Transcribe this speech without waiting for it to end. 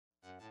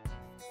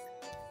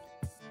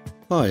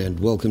Hi and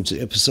welcome to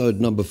episode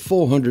number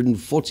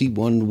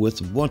 441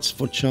 with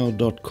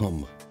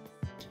whatsforchow.com.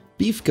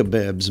 Beef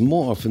kebabs,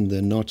 more often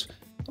than not,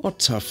 are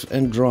tough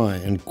and dry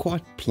and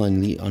quite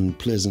plainly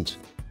unpleasant.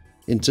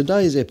 In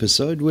today's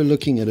episode we're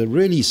looking at a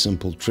really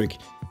simple trick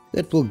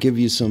that will give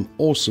you some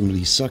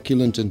awesomely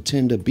succulent and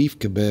tender beef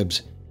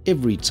kebabs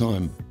every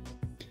time.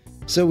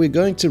 So we're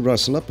going to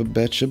rustle up a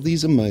batch of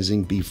these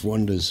amazing beef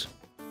wonders.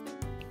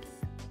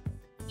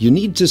 You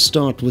need to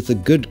start with a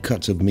good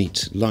cut of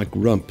meat, like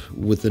rump,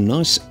 with a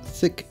nice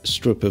thick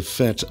strip of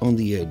fat on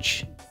the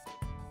edge.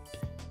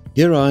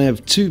 Here I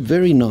have two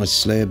very nice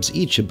slabs,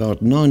 each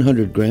about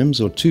 900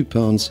 grams or 2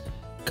 pounds,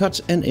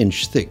 cut an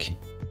inch thick.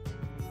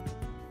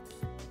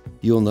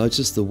 You'll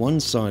notice the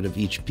one side of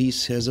each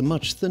piece has a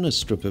much thinner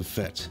strip of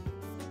fat.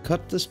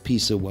 Cut this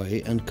piece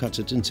away and cut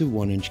it into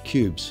 1-inch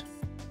cubes.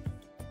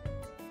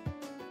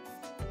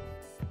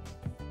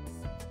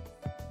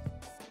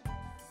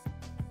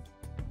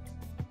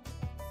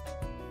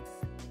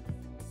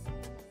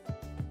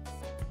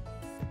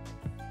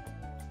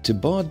 To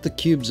bard the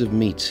cubes of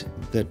meat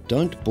that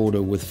don't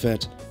border with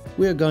fat,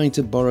 we are going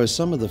to borrow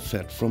some of the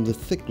fat from the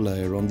thick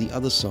layer on the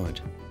other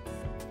side.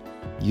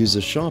 Use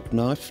a sharp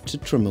knife to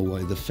trim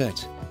away the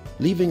fat,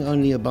 leaving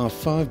only about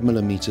 5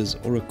 mm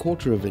or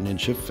 1/4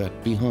 inch of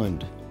fat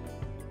behind.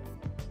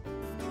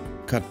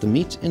 Cut the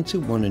meat into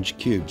 1-inch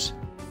cubes,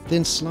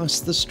 then slice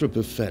the strip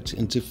of fat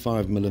into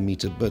 5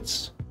 mm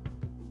bits.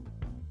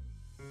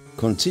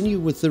 Continue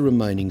with the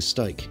remaining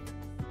steak.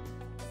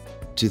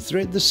 To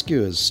thread the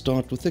skewers,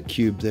 start with a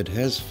cube that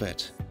has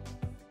fat.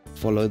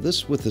 Follow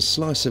this with a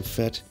slice of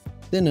fat,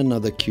 then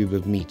another cube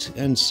of meat,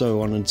 and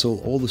so on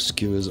until all the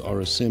skewers are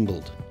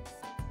assembled.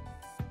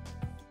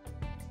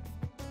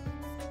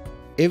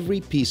 Every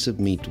piece of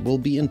meat will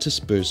be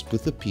interspersed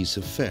with a piece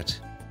of fat.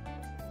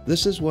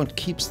 This is what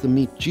keeps the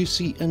meat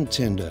juicy and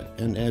tender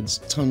and adds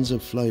tons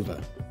of flavor.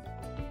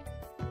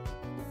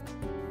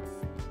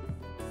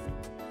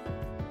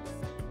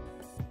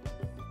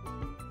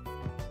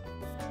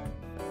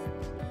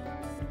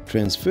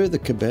 Transfer the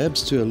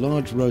kebabs to a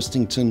large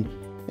roasting tin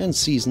and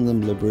season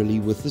them liberally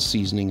with the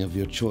seasoning of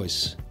your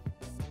choice.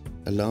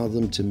 Allow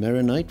them to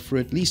marinate for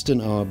at least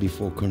an hour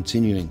before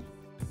continuing.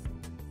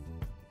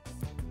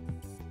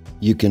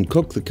 You can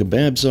cook the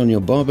kebabs on your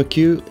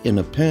barbecue, in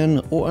a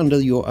pan or under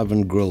your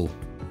oven grill.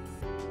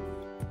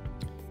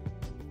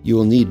 You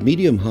will need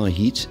medium-high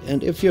heat,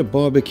 and if you're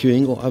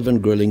barbecuing or oven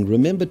grilling,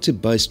 remember to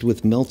baste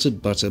with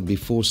melted butter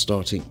before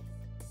starting.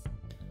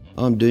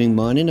 I'm doing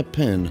mine in a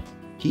pan.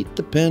 Heat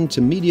the pan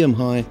to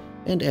medium-high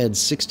and add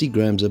 60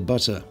 grams of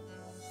butter.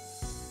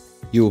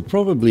 You will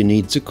probably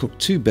need to cook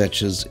 2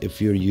 batches if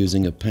you're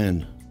using a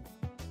pan.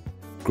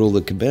 Grill the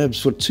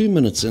kebabs for 2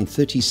 minutes and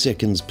 30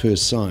 seconds per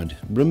side,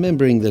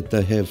 remembering that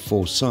they have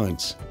 4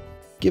 sides,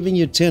 giving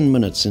you 10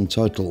 minutes in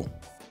total.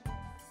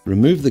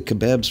 Remove the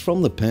kebabs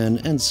from the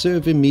pan and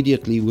serve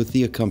immediately with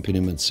the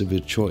accompaniments of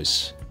your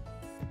choice.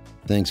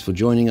 Thanks for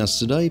joining us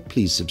today.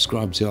 Please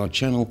subscribe to our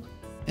channel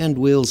and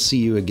we'll see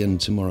you again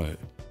tomorrow.